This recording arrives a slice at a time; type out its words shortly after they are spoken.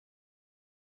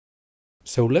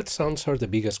So let's answer the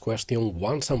biggest question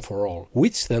once and for all.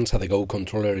 Which Densha de GO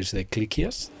controller is the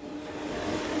clickiest?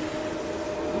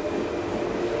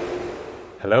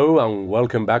 Hello and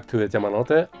welcome back to the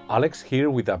Yamanote. Alex here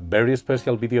with a very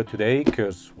special video today,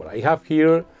 because what I have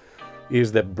here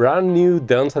is the brand new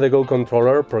Densha de GO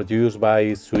controller produced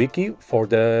by Zuiki for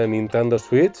the Nintendo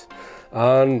Switch.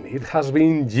 And it has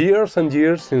been years and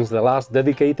years since the last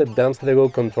dedicated Densha de GO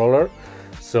controller,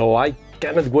 so I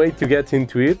cannot wait to get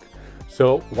into it.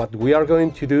 So what we are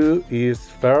going to do is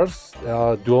first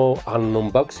do an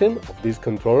unboxing of this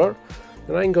controller.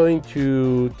 Then I'm going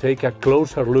to take a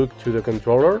closer look to the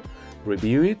controller,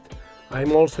 review it.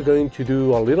 I'm also going to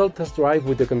do a little test drive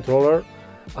with the controller,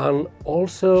 and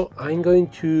also I'm going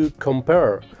to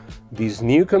compare this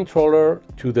new controller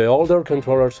to the older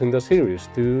controllers in the series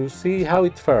to see how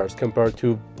it fares compared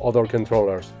to other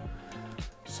controllers.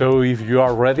 So if you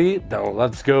are ready, then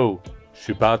let's go!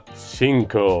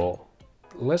 Shibuya.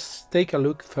 Let's take a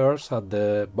look first at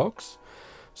the box.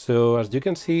 So as you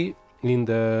can see, in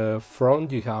the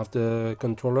front you have the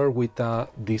controller with a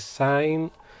design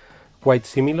quite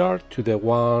similar to the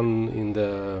one in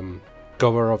the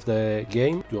cover of the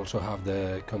game. You also have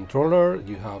the controller,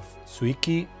 you have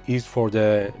Zuiki, is for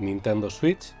the Nintendo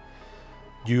Switch.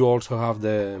 You also have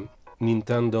the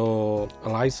Nintendo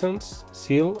license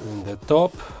seal in the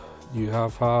top. You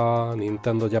have a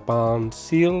Nintendo Japan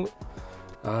seal,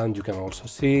 and you can also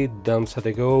see Densha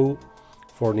de GO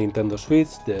for Nintendo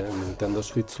Switch, the Nintendo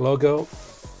Switch logo,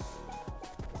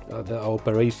 the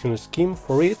operation scheme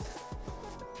for it,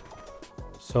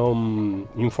 some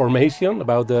information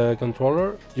about the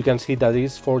controller. You can see that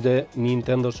it's for the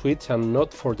Nintendo Switch and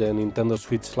not for the Nintendo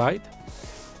Switch Lite.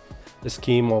 The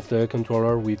scheme of the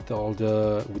controller with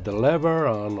the lever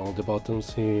and all the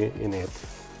buttons in it.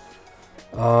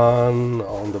 And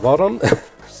on the bottom,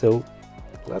 so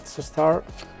let's start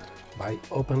by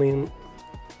opening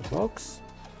the box.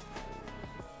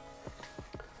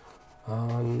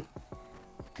 And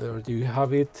there you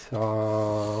have it.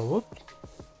 You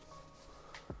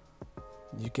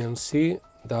can see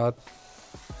that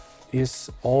is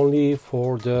only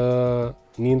for the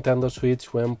Nintendo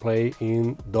Switch when play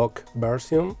in dock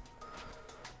version.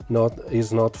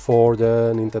 Is not for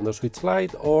the Nintendo Switch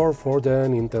Lite or for the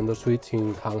Nintendo Switch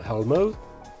in handheld mode.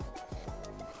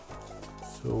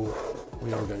 So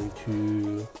we are going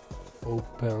to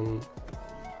open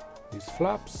these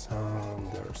flaps,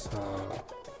 and there's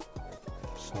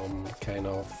some kind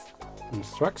of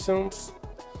instructions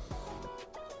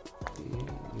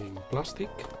in plastic,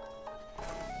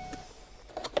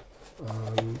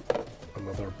 and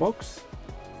another box.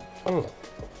 Oh,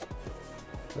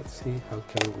 let's see, how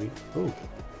can we... Oh,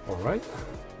 all right.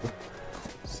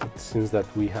 So it seems that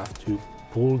we have to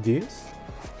pull this.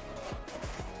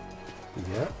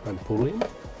 Yeah, I'm pulling.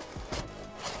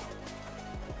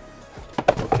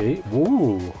 Okay,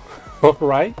 ooh, all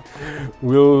right.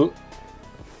 We'll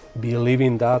be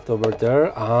leaving that over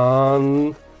there,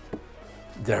 and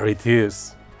there it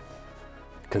is,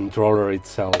 controller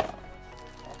itself.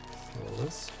 So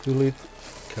let's pull it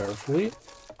carefully.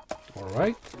 All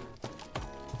right.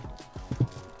 I'm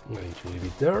going to leave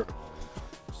it there.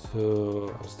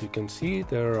 So as you can see,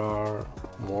 there are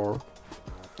more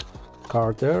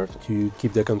card there to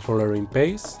keep the controller in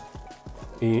place.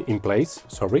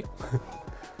 Sorry.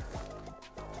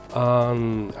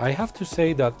 And I have to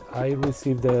say that I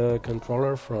received the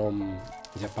controller from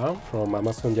Japan, from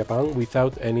Amazon Japan,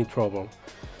 without any trouble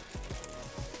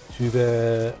to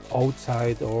the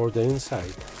outside or the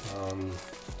inside.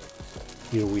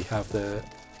 Here we have the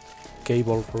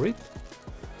cable for it.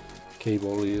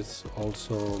 Cable is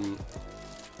also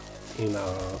in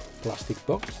a plastic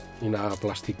box, in a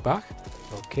plastic bag.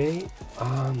 Okay,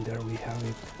 and there we have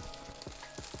it.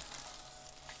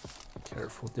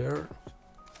 Careful there.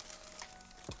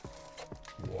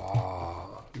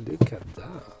 Wow, look at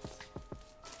that.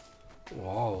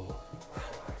 Wow,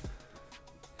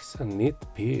 it's a neat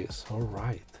piece. All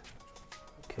right.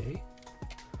 Okay,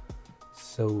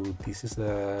 so this is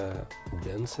the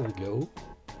Densha de GO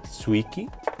Zuiki.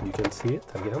 You can see it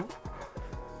again.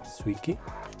 Zuiki.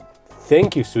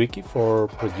 Thank you, Zuiki, for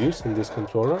producing this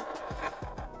controller.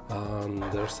 And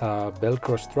there's a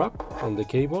Velcro strap on the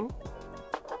cable.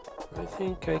 I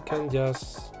think I can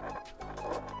just...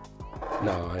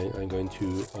 No, I'm going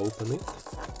to open it.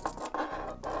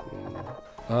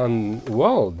 And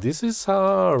well, this is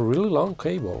a really long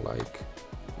cable. Like,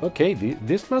 okay,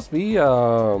 this must be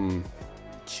 2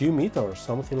 meters,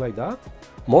 something like that.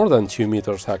 More than 2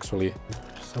 meters, actually.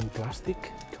 Some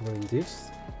plastic covering this.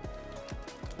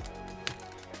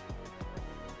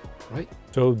 Right,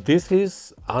 So this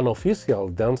is an official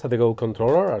Densha de GO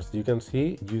controller. As you can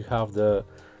see, you have the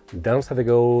Densha de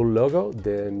GO logo,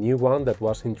 the new one that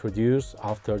was introduced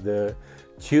after the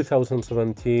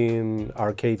 2017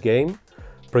 arcade game,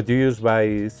 produced by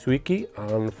Zuiki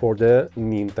and for the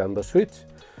Nintendo Switch.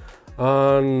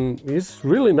 And it's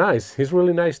really nice. It's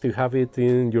really nice to have it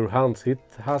in your hands. It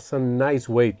has a nice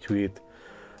weight to it.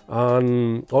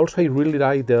 And also I really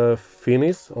like the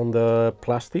finish on the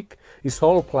plastic. It's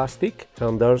all plastic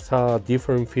and there's a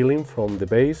different feeling from the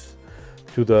base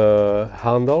to the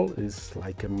handle. It's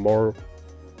like a more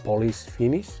polished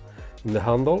finish in the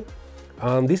handle.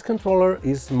 And this controller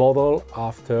is modeled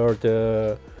after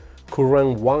the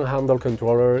current one-handle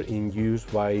controller in use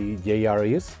by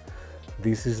JREs.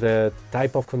 This is the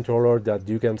type of controller that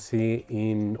you can see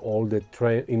in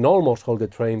almost all the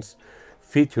trains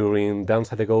featuring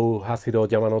Densha de GO Hashirō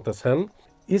Yamanote-sen.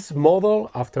 It's modeled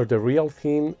after the real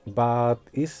thing, but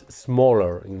is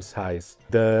smaller in size.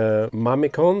 The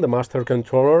Mamicon, the master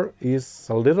controller, is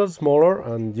a little smaller,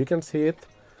 and you can see it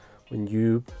when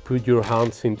you put your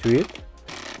hands into it.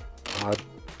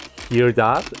 Hear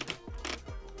that?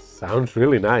 Sounds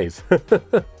really nice.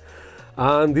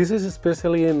 And this is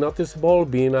especially noticeable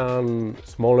being a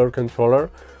smaller controller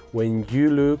when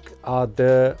you look at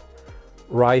the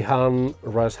right hand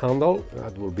rest handle.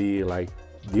 That will be like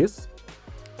this,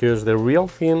 because the real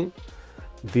thing,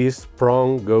 this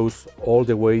prong goes all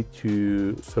the way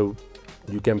to, so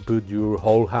you can put your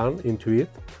whole hand into it,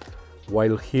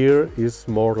 while here is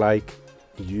more like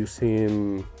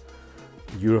using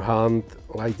your hand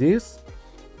like this.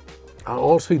 And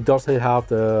also it doesn't have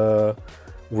the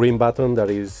green button that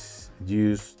is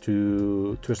used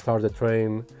to start the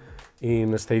train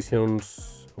in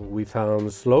stations with a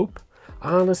slope.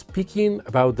 And speaking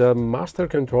about the master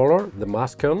controller, the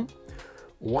Mascon,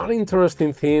 one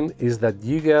interesting thing is that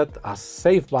you get a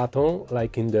save button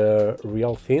like in the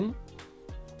real thing.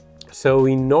 So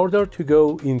in order to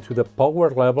go into the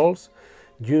power levels,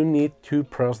 you need to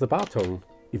press the button.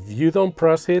 If you don't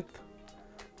press it,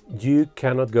 you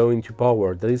cannot go into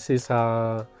power. This is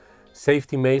a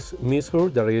safety measure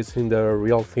that is in the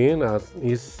real thing, and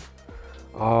is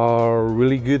a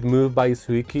really good move by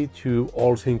Zuiki to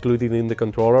also include it in the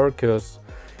controller, because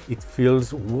it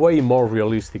feels way more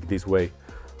realistic this way.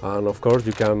 And of course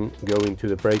you can go into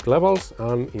the brake levels,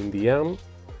 and in the end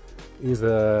is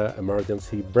the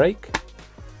emergency brake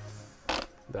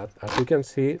that, as you can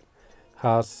see,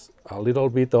 has a little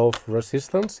bit of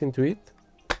resistance into it.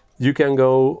 You can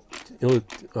go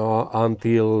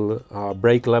until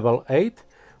brake level 8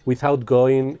 without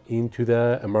going into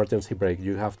the emergency brake.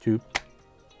 You have to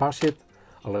push it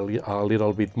a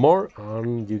little bit more,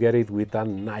 and you get it with a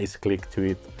nice click to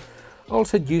it.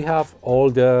 Also, you have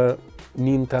all the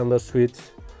Nintendo Switch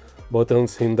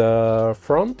buttons in the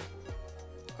front.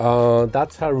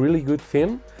 That's a really good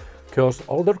thing, because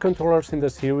older controllers in the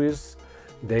series,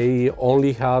 they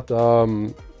only had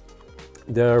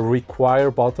the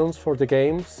required buttons for the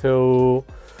game, so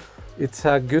it's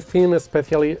a good thing,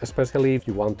 especially if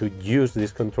you want to use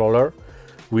this controller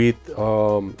with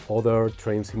other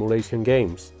train simulation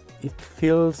games. It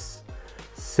feels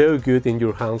so good in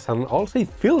your hands, and also it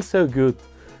feels so good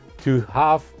to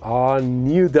have a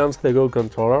new Densha de GO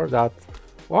controller. That,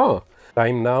 wow!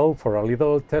 Time now for a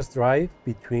little test drive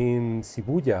between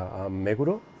Shibuya and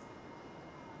Meguro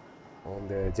on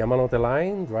the Yamanote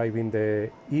line, driving the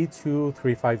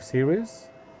E235 series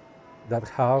that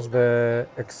has the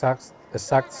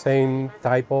exact same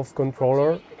type of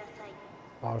controller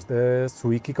as the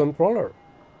Zuiki controller.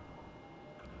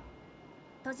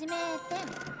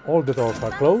 All the doors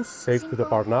are closed, safe to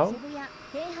depart now.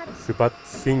 Shibuya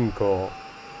 5.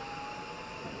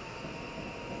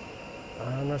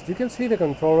 And as you can see, the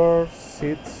controller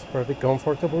sits pretty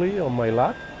comfortably on my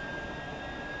lap.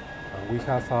 And we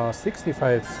have a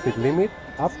 65 speed limit,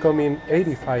 upcoming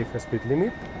 85 speed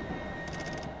limit.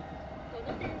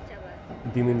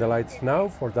 Dimming the lights now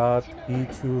for that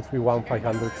E231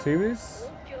 500 series.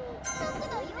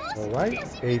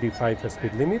 Alright, 85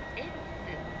 speed limit.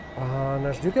 And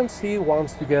as you can see,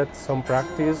 once you get some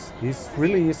practice, it's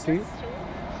really easy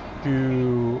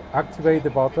to activate the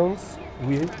buttons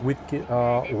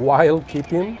while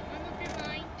keeping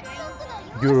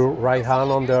your right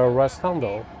hand on the rest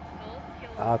handle.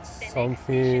 That's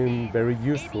something very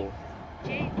useful.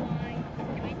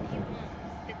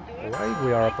 Alright,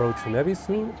 we are approaching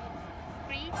Ebisu.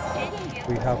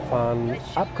 We have an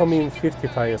upcoming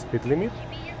 55 speed limit.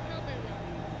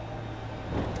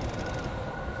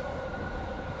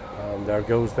 And there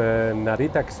goes the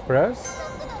Narita Express.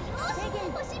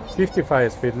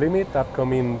 55 speed limit,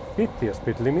 upcoming 50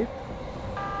 speed limit.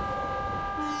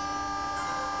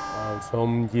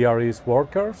 some GRE's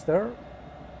workers there.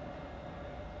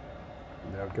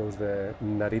 There goes the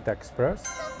Narita Express.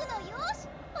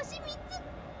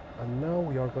 And now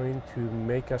we are going to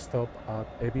make a stop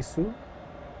at Ebisu.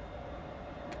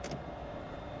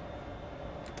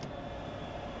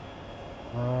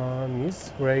 And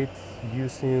it's great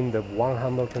using the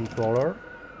one-handle controller.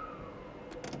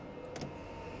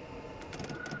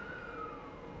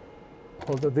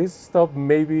 Although this stop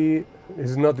maybe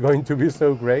is not going to be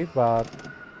so great, but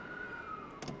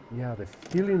yeah, the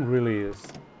feeling really is.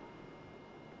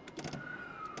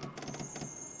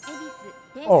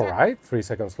 Alright, 3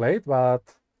 seconds late, but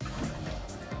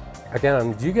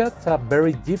again, you get a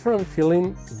very different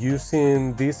feeling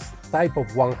using this type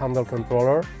of one-handle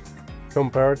controller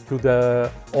compared to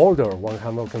the older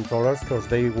one-handle controllers, because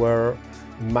they were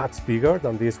much bigger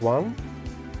than this one,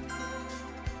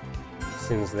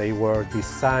 since they were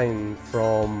designed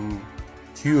from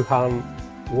two-hand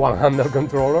one-handle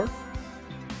controllers.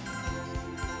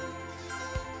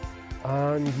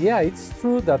 And yeah, it's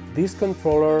true that this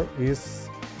controller is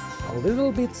a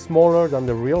little bit smaller than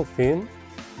the real thing,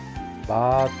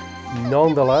 but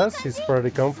nonetheless it's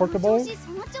pretty comfortable.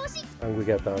 And we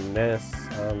get an S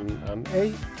and an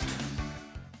A.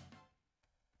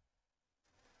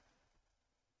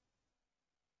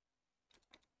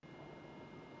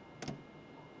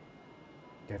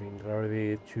 Getting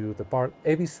ready to depart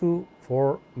Ebisu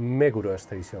for Meguro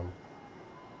Station.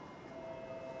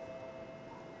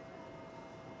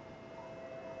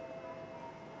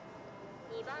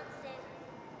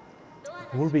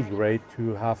 It would be great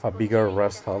to have a bigger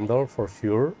rest handle for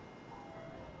sure,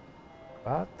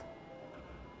 but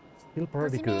still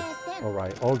pretty good.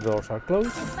 Alright, all doors are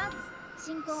closed.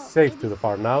 Safe to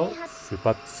depart now.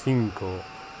 Supat 5.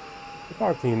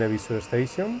 Departing Ebisu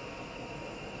Station.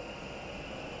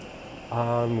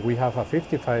 And we have a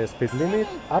 55 speed limit,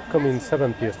 upcoming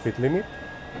 70 speed limit.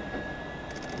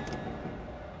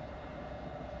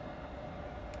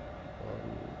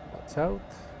 Watch out.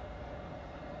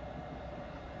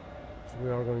 So we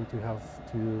are going to have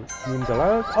to tune the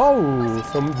light. Oh,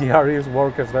 some GRE's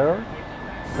workers there.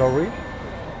 Sorry.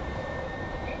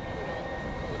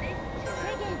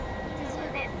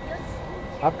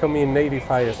 Upcoming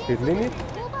 85 speed limit.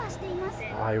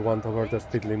 I went over the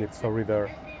speed limit, sorry there.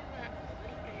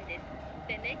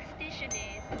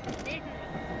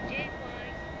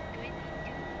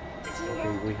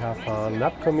 Okay, we have an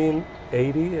upcoming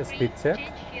 80 speed check.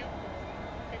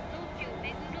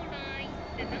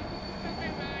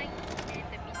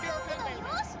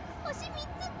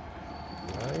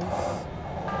 Nice.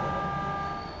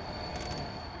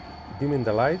 Dimming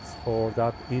the lights for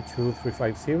that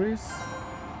E235 series.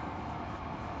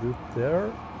 Good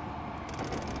there.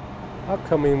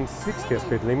 Upcoming 60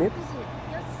 speed limit.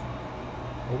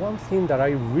 And one thing that I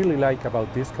really like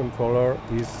about this controller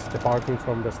is departing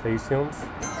from the stations,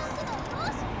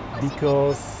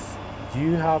 because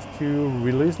you have to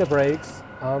release the brakes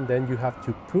and then you have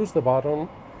to push the button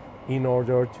in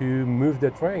order to move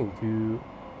the train, to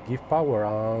give power,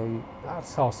 and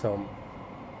that's awesome.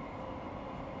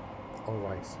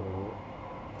 Alright, so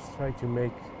let's try to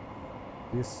make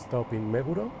this stop in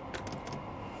Meguro.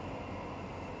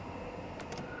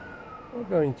 We're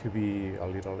going to be a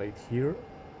little late here,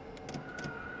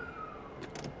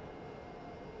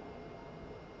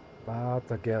 but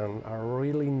again, a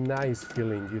really nice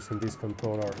feeling using this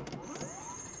controller.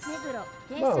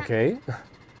 Okay.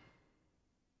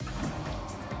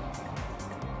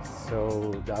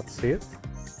 So that's it.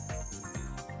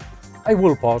 I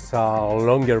will pause a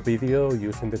longer video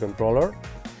using the controller,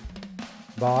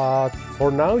 but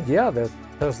for now, yeah, the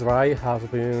test drive has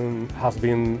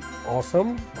been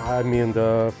awesome. I mean,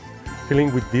 the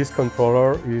feeling with this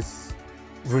controller is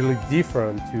really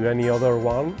different to any other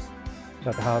ones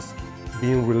that has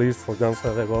been released for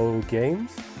Densha de GO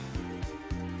games.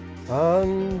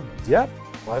 And yeah,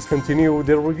 let's continue with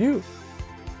the review.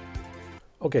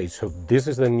 Okay, so this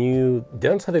is the new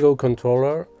Densha de GO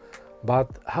controller, but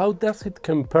how does it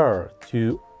compare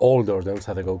to older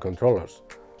Densha de GO controllers?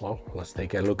 Well, let's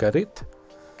take a look at it.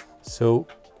 So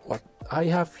what I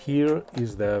have here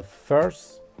is the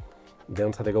first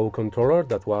Densha de GO controller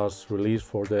that was released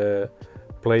for the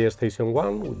PlayStation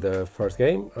 1 with the first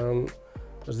game, and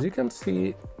as you can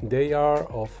see, they are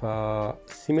of a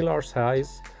similar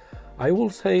size. I will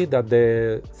say that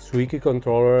the Zuiki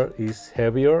controller is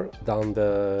heavier than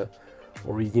the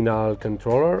original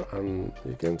controller, and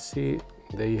you can see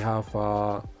they have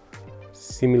a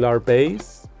similar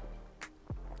base,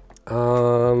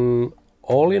 and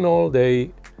all in all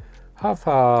they have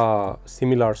a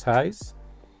similar size.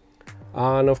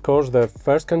 And of course the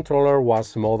first controller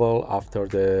was modeled after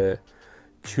the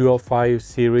 205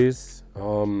 series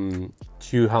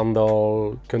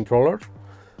two-handle controller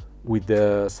with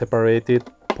the separated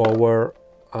power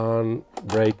and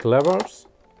brake levers.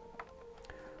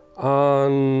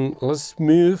 And let's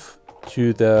move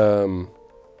to the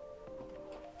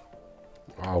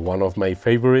one of my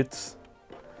favorites,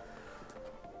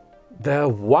 the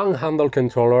one-handle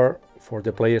controller for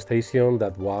the PlayStation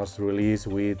that was released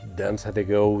with Densha de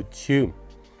GO 2.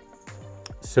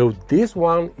 So this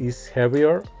one is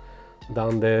heavier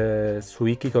than the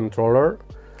Zuiki controller.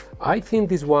 I think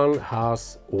this one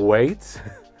has weight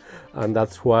and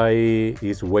that's why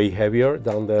it's way heavier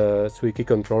than the Zuiki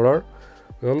controller.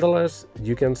 Nonetheless,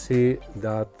 you can see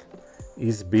that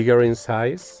it's bigger in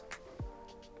size.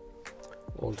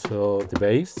 Also the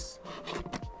base.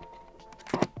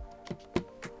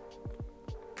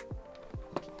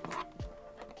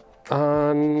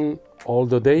 And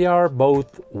although they are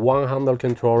both one-handle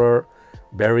controller,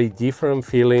 very different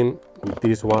feeling with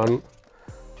this one,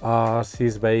 as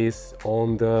is based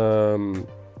on the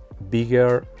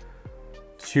bigger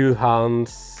two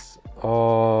hands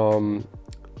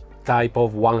type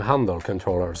of one-handle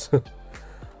controllers.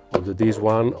 Although this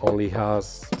one only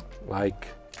has like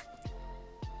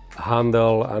a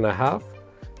handle and a half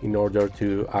in order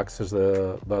to access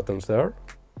the buttons there.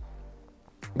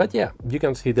 But yeah, you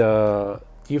can see the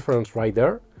difference right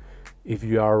there if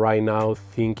you are right now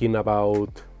thinking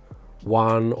about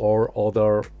one or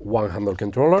other one-handle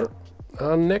controller.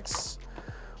 And next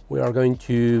we are going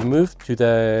to move to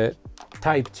the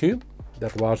Type 2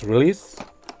 that was released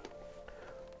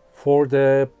for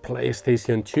the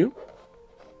PlayStation 2.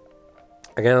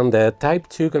 Again, the Type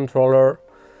 2 controller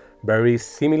very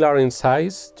similar in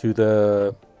size to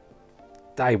the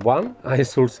Type 1, I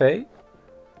should say.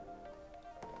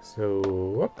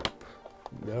 So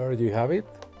there you have it.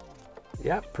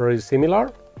 Yeah, pretty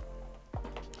similar.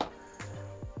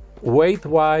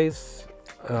 Weight-wise,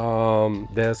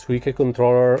 the Zuiki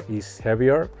controller is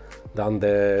heavier than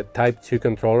the Type 2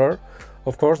 controller.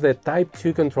 Of course, the Type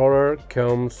 2 controller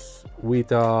comes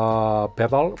with a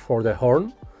pedal for the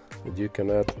horn that you can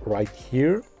add right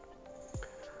here.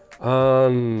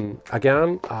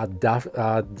 Again,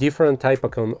 a different type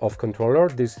of controller.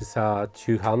 This is a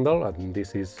two-handle and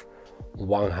this is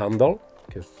one handle,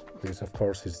 because this of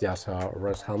course is just a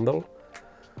rest handle.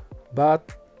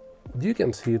 But you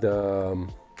can see the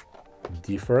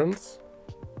difference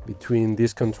between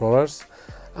these controllers,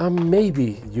 and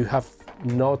maybe you have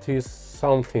noticed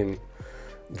something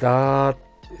that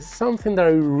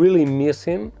I'm really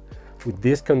missing with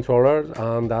this controller,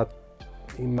 and that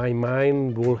in my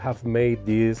mind would have made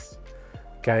this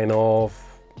kind of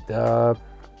the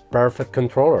perfect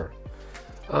controller.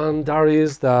 And that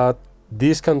is that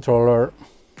this controller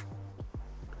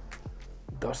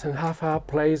doesn't have a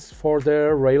place for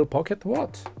the rail pocket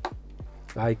watch.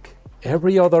 Like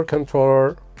every other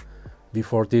controller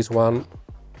before this one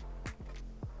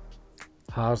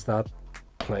has that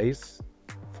place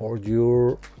for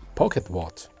your pocket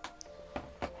watch.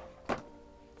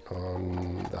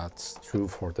 That's true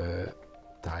for the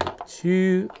Type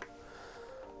 2,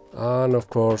 and of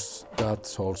course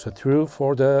that's also true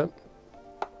for the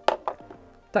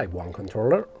Type 1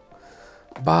 controller,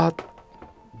 but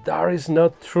that is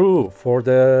not true for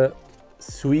the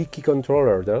Zuiki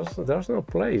controller. There's no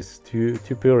place to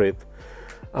put it,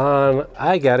 and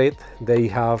I get it. They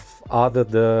have added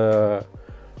the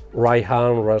right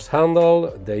hand rest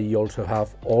handle. They also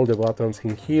have all the buttons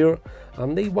in here,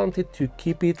 and they wanted to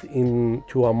keep it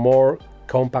into a more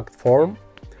compact form.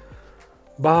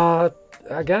 But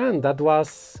again, that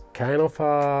was kind of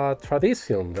a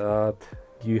tradition that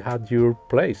you had your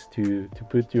place to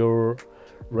put your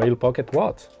rail pocket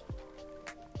watch.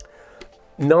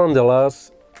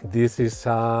 Nonetheless, this is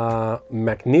a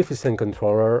magnificent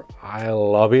controller. I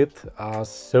love it.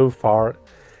 So far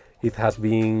it has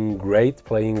been great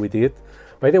playing with it.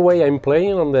 By the way, I'm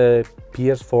playing on the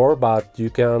PS4, but you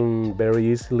can very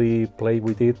easily play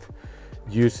with it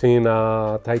using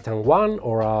a Titan 1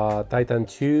 or a Titan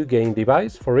 2 game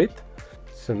device for it.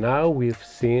 So now we've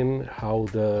seen how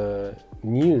the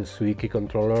new Zuiki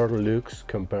controller looks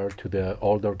compared to the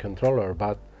older controller,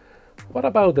 but what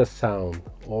about the sound?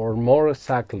 Or more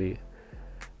exactly,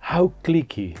 how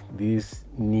clicky this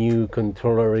new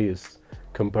controller is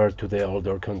compared to the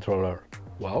older controller?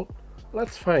 Well,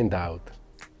 let's find out.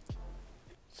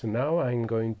 So now I'm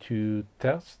going to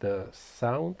test the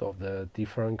sound of the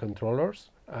different controllers.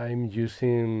 I'm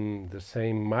using the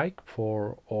same mic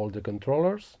for all the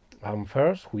controllers. And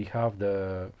first we have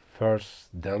the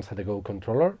first Densha de GO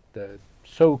controller, the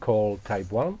so-called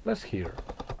Type 1. Let's hear.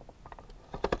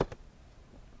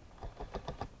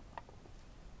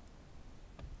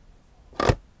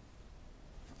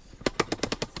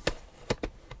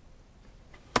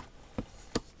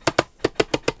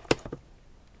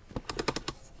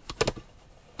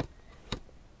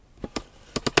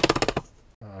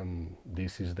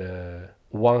 This is the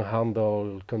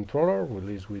one-handle controller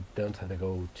released with Densha de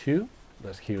GO 2.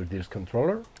 Let's hear this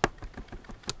controller.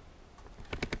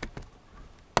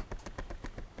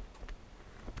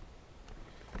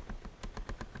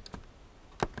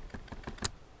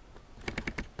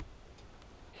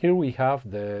 Here we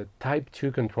have the Type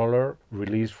 2 controller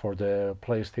released for the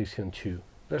PlayStation 2.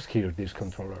 Let's hear this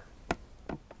controller.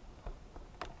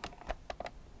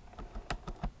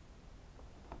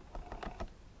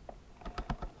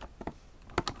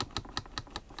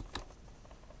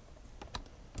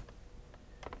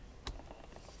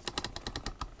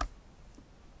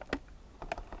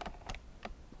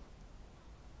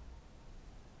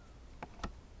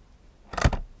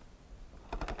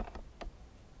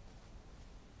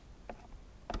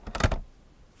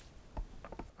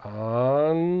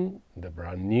 And the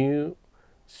brand new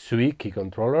Zuiki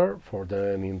controller for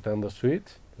the Nintendo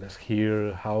Switch. Let's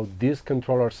hear how this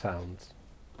controller sounds.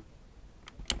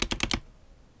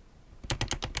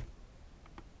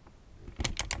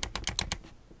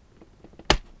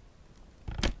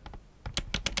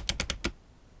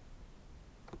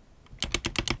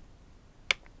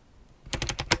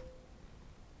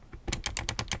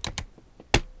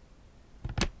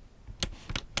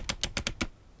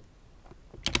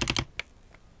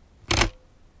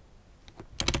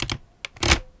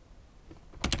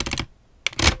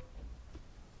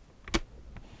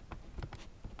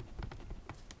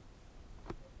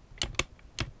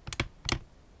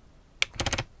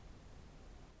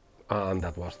 And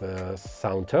that was the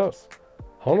sound test.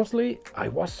 Honestly, I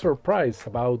was surprised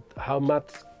about how much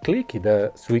clicky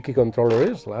the Zuiki controller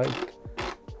is. Like,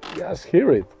 just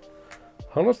hear it.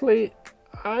 Honestly,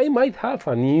 I might have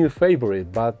a new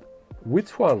favorite, but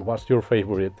which one was your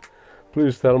favorite?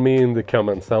 Please tell me in the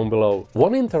comments down below.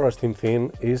 One interesting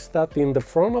thing is that in the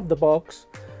front of the box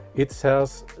it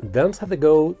says Densha de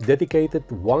GO dedicated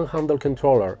one-handle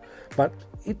controller, but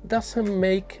it doesn't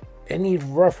make any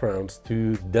reference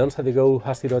to Densha de GO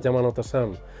Hashirō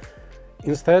Yamanote-sen.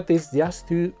 Instead, it's just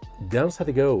to Densha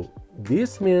de GO.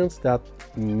 This means that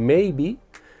maybe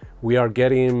we are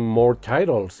getting more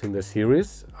titles in the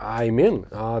series. I mean,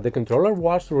 the controller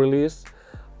was released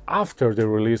after the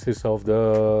releases of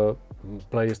the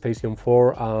PlayStation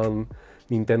 4 and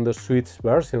Nintendo Switch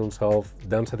versions of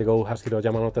Densha de GO Hashirō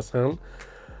Yamanote-sen.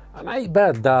 And I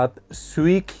bet that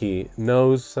Zuiki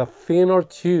knows a thing or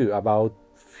two about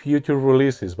future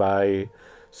releases by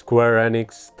Square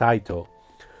Enix TAITO.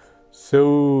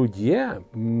 So yeah,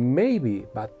 maybe,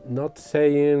 but not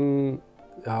saying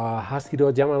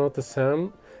Hashirō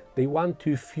Yamanote-sen. They want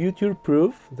to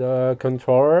future-proof the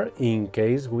controller in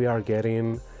case we are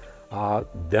getting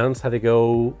Densha de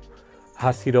GO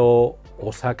Hashirō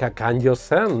Osaka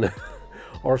Kanjo-sen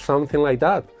or something like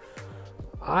that.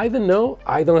 I don't know,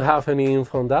 I don't have any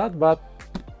info on that, but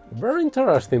very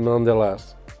interesting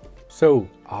nonetheless. So,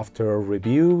 after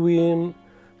reviewing,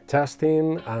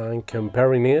 testing and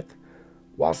comparing it,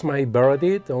 what's my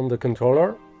verdict on the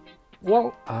controller?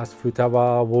 Well, as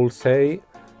Futaba would say,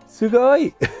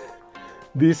 sugoi!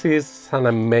 This is an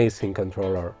amazing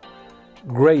controller.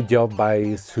 Great job by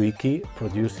Zuiki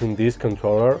producing this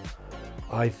controller.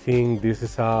 I think this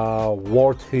is a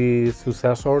worthy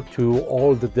successor to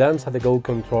all the Densha de GO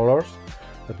controllers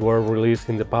that were released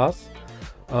in the past.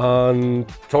 And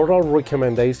total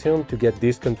recommendation to get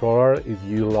this controller if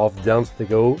you love Densha de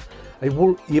GO. I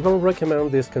would even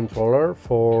recommend this controller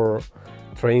for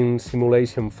train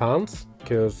simulation fans,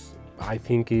 because I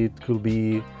think it could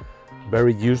be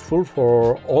very useful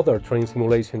for other train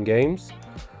simulation games.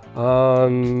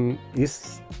 And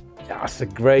it's just a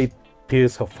great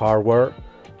piece of hardware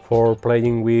for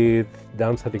playing with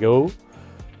Densha de GO.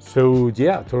 So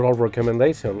yeah, total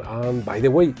recommendation. And by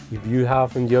the way, if you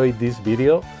have enjoyed this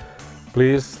video,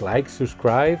 please like,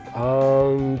 subscribe,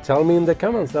 and tell me in the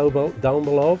comments down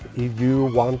below if you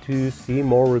want to see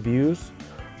more reviews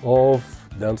of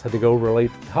Densha de GO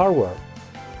related hardware.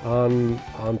 And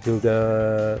until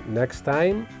the next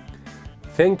time,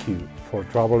 thank you for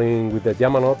traveling with the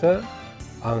Yamanote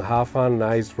and have a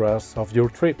nice rest of your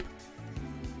trip.